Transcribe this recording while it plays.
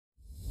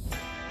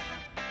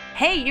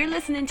Hey, you're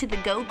listening to the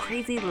Go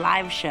Crazy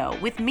Live Show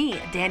with me,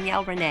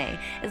 Danielle Renee,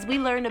 as we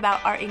learn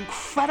about our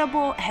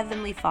incredible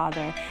Heavenly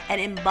Father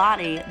and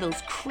embody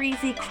those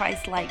crazy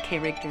Christ-like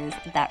characters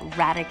that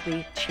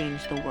radically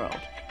change the world.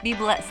 Be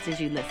blessed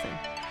as you listen.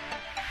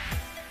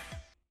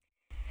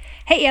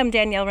 Hey, I'm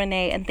Danielle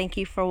Renee, and thank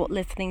you for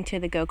listening to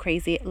the Go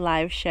Crazy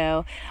Live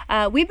Show.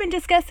 We've been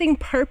discussing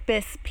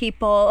purpose,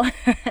 people,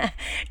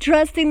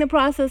 trusting the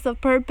process of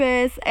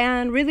purpose,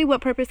 and really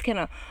what purpose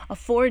can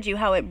afford you,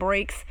 how it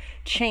breaks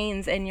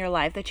chains in your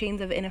life, the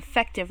chains of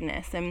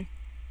ineffectiveness. And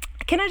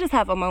can I just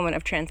have a moment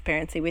of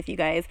transparency with you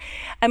guys?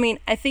 I mean,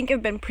 I think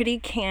I've been pretty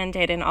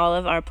candid in all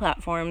of our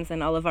platforms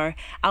and all of our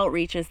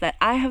outreaches that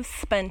I have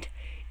spent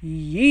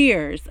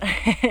years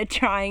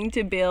trying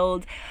to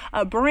build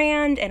a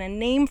brand and a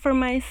name for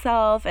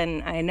myself.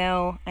 And I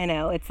know,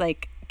 it's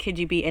like, could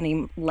you be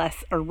any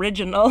less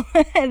original?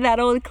 That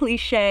old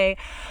cliche,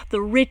 the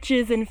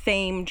riches and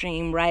fame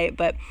dream, right?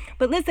 But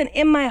listen,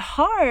 in my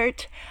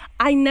heart,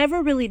 I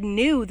never really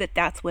knew that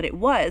that's what it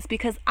was,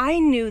 because I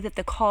knew that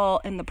the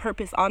call and the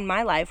purpose on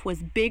my life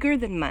was bigger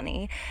than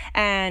money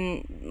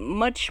and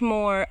much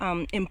more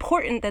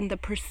important than the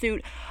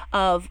pursuit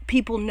of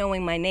people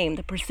knowing my name,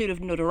 the pursuit of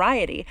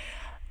notoriety.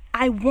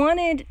 I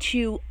wanted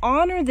to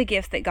honor the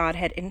gifts that God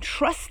had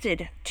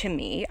entrusted to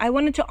me. I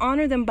wanted to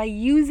honor them by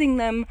using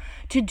them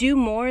to do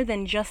more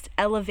than just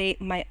elevate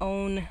my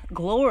own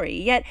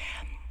glory. Yet,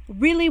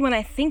 really, when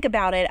I think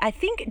about it, I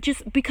think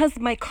just because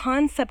my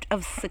concept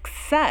of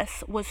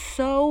success was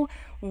so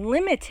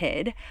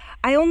limited,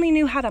 I only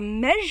knew how to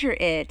measure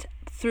it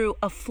through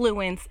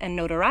affluence and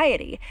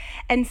notoriety.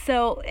 And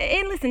so,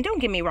 and listen, don't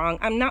get me wrong,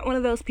 I'm not one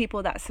of those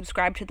people that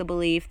subscribe to the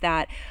belief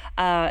that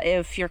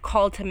if you're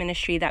called to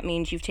ministry, that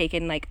means you've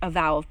taken like a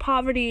vow of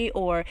poverty,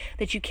 or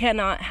that you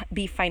cannot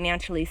be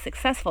financially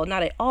successful.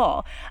 Not at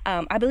all.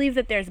 I believe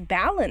that there's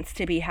balance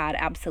to be had,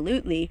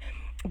 absolutely.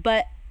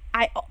 But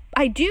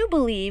I do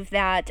believe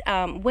that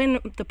when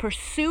the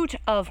pursuit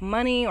of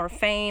money or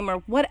fame or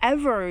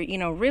whatever,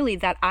 really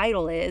that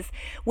idol is,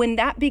 when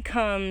that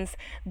becomes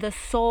the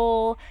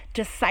sole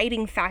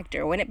deciding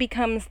factor, when it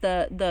becomes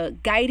the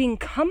guiding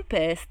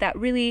compass that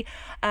really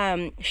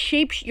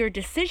shapes your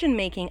decision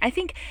making, I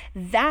think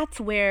that's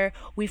where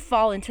we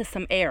fall into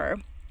some error.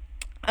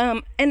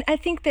 And I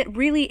think that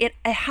really it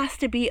has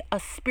to be a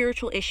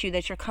spiritual issue,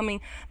 that you're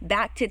coming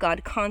back to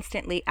God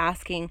constantly,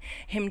 asking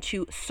Him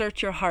to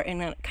search your heart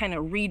and kind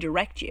of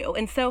redirect you.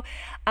 And so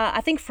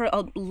I think for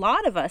a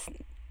lot of us,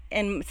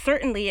 and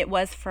certainly it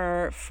was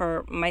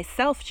for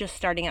myself just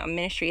starting out in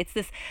ministry, it's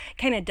this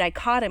kind of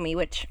dichotomy,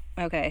 which,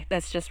 okay,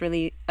 that's just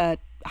really a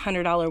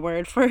 $100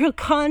 word for a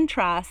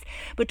contrast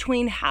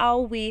between how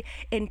we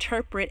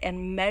interpret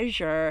and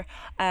measure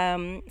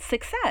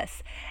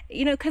success.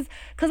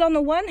 Because on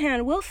the one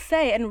hand, we'll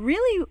say and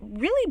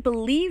really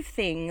believe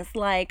things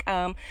like,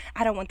 I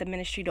don't want the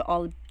ministry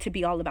to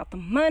be all about the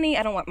money.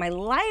 I don't want my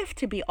life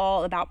to be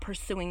all about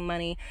pursuing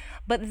money.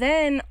 But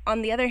then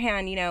on the other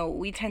hand,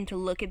 we tend to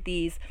look at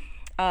these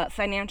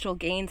financial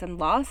gains and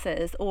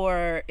losses,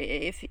 or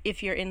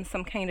if you're in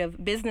some kind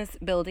of business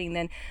building,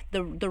 then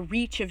the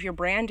reach of your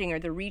branding or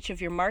the reach of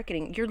your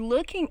marketing, you're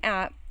looking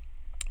at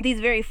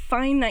these very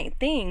finite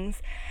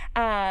things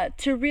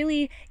to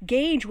really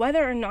gauge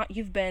whether or not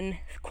you've been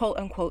quote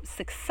unquote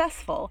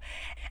successful.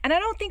 And I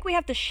don't think we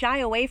have to shy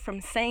away from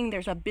saying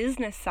there's a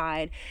business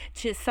side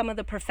to some of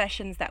the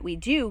professions that we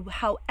do.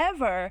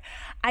 However,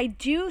 I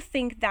do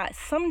think that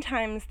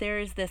sometimes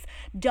there's this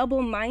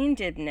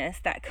double-mindedness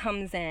that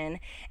comes in,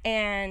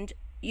 and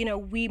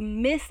we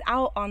miss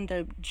out on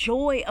the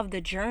joy of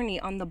the journey,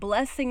 on the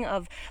blessing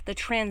of the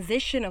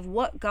transition of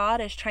what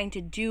God is trying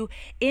to do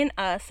in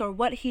us, or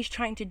what He's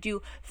trying to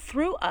do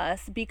through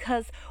us,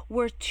 because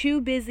we're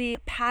too busy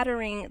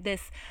patterning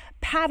this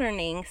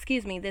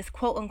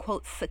quote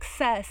unquote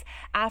success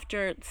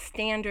after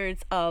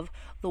standards of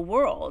the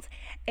world.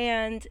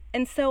 And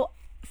so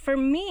for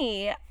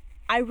me,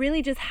 I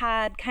really just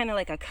had kind of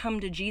like a come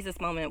to Jesus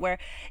moment, where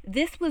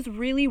this was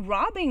really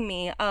robbing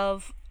me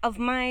of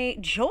my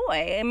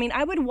joy. I mean,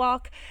 I would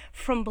walk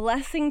from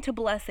blessing to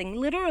blessing,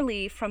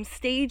 literally from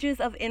stages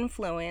of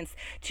influence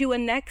to a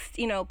next,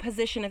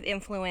 position of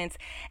influence.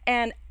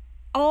 And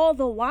all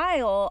the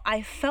while,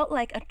 I felt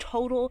like a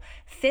total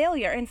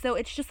failure. And so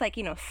it's just like,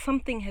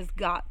 something has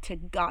got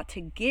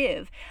to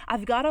give.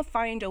 I've got to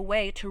find a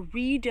way to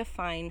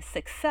redefine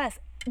success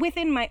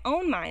within my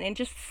own mind and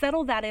just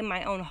settle that in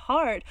my own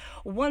heart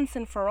once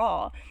and for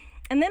all.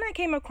 And then I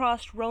came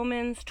across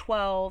Romans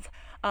 12,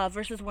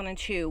 verses 1 and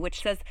 2,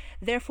 which says,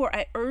 "Therefore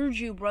I urge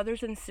you,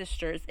 brothers and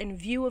sisters, in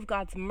view of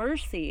God's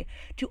mercy,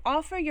 to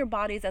offer your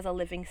bodies as a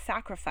living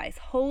sacrifice,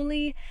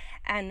 holy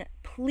and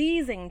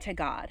pleasing to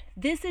God.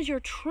 This is your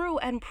true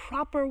and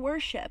proper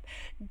worship.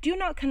 Do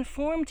not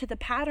conform to the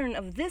pattern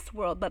of this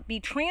world, but be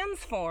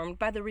transformed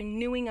by the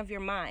renewing of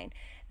your mind.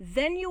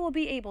 Then you will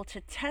be able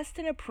to test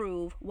and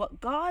approve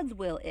what God's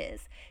will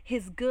is,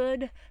 His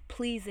good,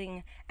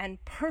 pleasing,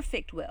 and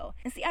perfect will."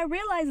 And see, I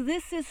realize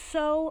this is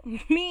so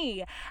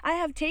me. I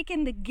have I've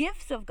taken the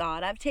gifts of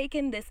God. I've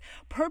taken this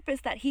purpose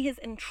that He has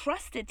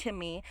entrusted to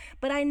me,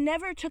 but I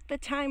never took the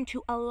time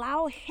to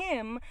allow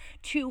Him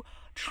to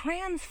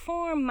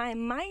transform my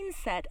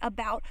mindset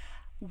about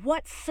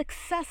what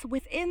success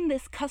within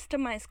this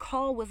customized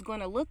call was going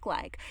to look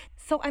like.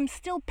 So I'm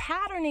still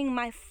patterning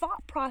my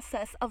thought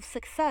process of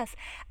success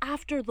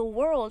after the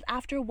world,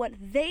 after what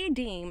they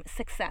deem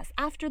success,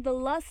 after the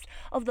lust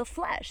of the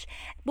flesh.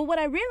 But what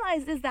I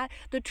realized is that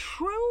the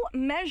true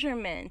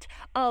measurement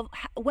of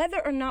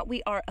whether or not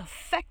we are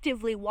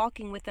effectively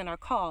walking within our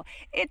call,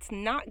 it's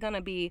not going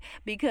to be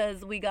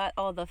because we got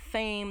all the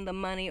fame, the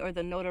money, or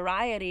the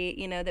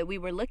notoriety, that we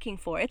were looking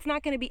for. It's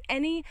not going to be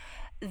any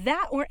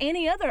that or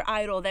any other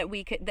idol that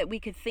we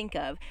could think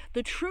of.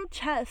 The true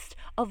test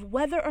of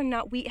whether or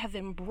not we have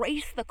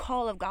embraced the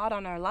call of God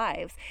on our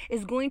lives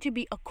is going to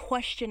be a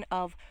question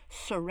of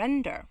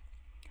surrender.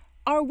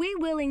 Are we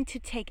willing to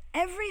take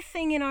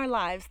everything in our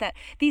lives, that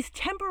these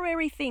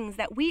temporary things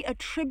that we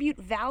attribute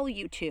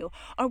value to,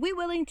 are we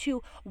willing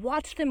to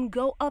watch them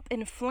go up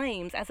in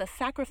flames as a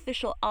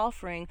sacrificial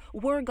offering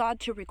were God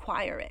to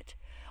require it?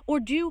 Or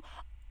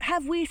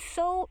have we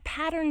so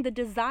patterned the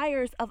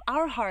desires of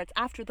our hearts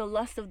after the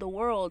lust of the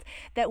world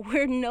that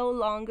we're no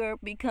longer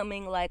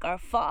becoming like our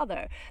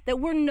Father, that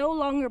we're no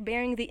longer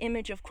bearing the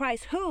image of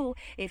Christ, who,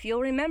 if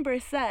you'll remember,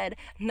 said,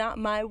 "Not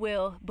my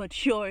will,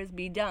 but yours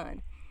be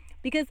done"?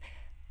 Because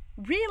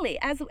really,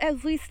 as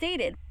we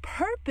stated,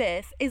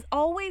 purpose is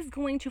always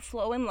going to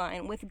flow in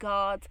line with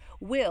God's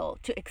will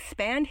to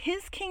expand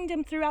His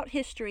kingdom throughout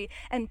history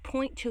and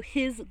point to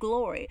His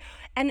glory.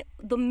 And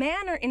the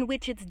manner in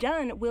which it's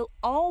done will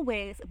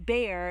always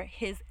bear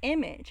His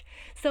image.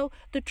 So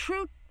the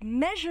true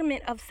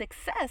measurement of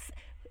success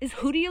is,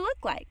 who do you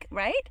look like,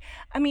 right?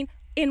 I mean,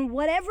 in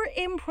whatever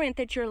imprint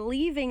that you're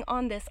leaving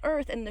on this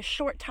earth in the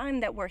short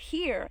time that we're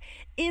here,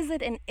 is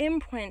it an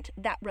imprint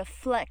that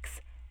reflects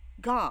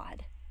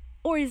God?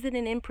 Or is it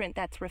an imprint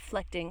that's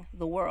reflecting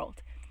the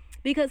world?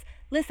 Because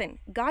listen,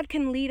 God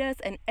can lead us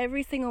in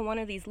every single one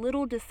of these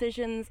little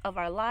decisions of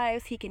our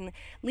lives. He can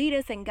lead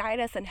us and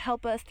guide us and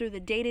help us through the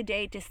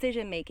day-to-day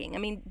decision making. I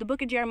mean, the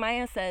book of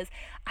Jeremiah says,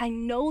 "I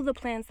know the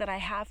plans that I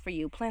have for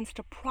you, plans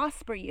to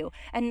prosper you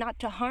and not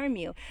to harm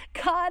you."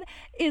 God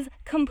is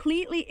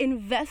completely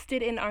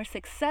invested in our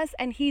success,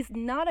 and He's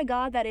not a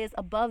God that is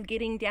above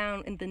getting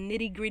down in the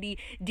nitty-gritty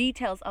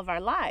details of our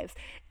lives.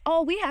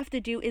 All we have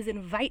to do is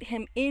invite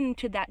Him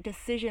into that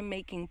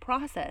decision-making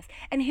process,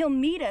 and He'll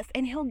meet us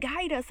and He'll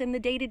guide us in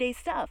the day-to-day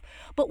stuff.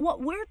 But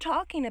what we're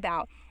talking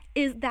about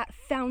is that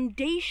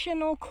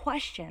foundational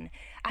question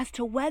as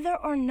to whether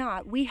or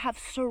not we have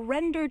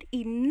surrendered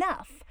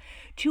enough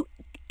to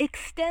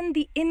extend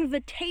the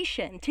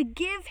invitation, to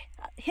give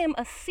Him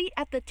a seat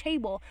at the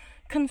table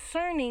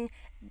concerning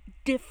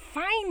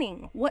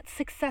defining what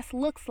success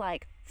looks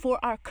like for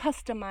our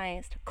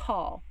customized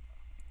call.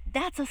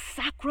 That's a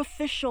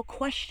sacrificial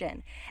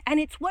question. And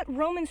it's what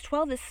Romans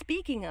 12 is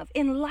speaking of.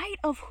 In light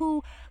of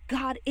who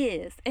God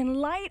is, in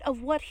light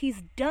of what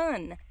He's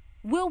done,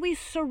 will we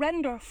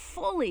surrender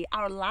fully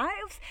our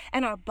lives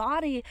and our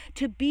body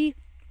to be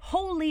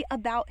wholly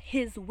about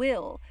His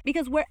will?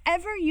 Because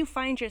wherever you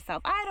find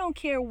yourself, I don't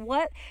care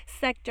what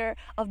sector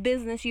of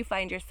business you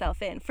find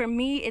yourself in. For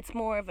me, it's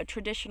more of a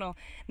traditional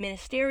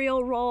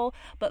ministerial role,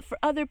 but for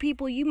other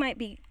people, you might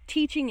be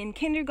teaching in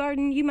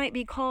kindergarten, you might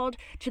be called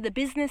to the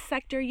business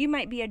sector, you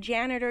might be a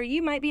janitor, you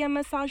might be a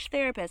massage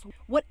therapist.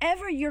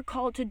 Whatever you're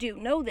called to do,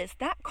 know this,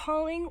 that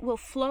calling will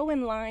flow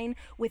in line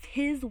with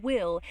His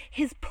will,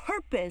 His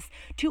purpose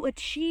to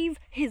achieve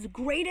His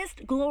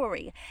greatest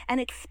glory and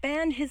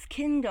expand His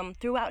kingdom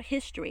throughout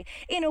history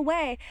in a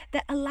way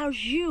that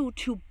allows you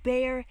to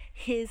bear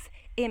His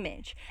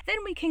image. Then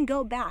we can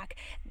go back,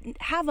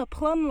 have a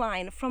plumb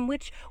line from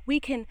which we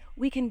can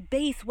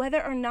base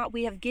whether or not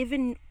we have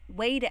given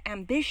way to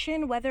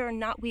ambition, whether or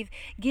not we've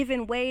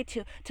given way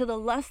to the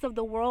lust of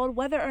the world,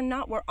 whether or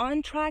not we're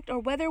on track or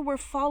whether we're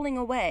falling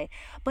away.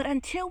 But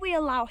until we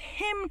allow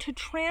Him to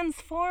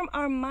transform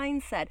our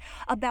mindset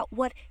about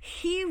what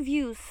He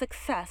views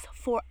success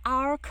for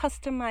our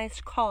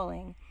customized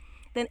calling,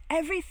 then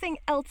everything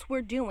else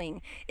we're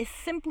doing is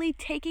simply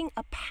taking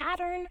a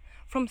pattern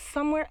from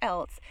somewhere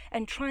else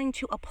and trying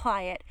to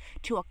apply it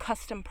to a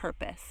custom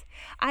purpose.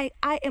 I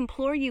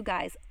implore you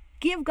guys,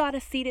 give God a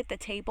seat at the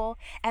table,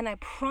 and I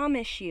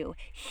promise you,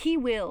 He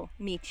will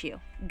meet you.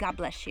 God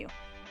bless you.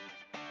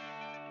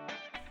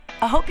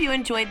 I hope you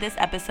enjoyed this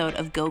episode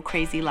of Go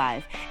Crazy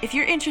Live. If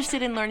you're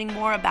interested in learning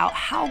more about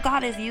how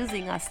God is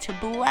using us to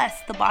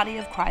bless the body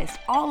of Christ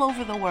all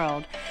over the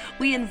world,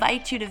 we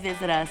invite you to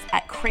visit us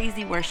at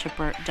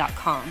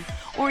crazyworshipper.com.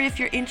 Or if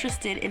you're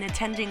interested in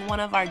attending one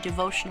of our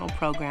devotional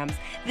programs,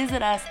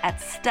 visit us at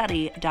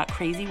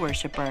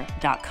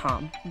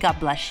study.crazyworshipper.com. God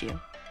bless you.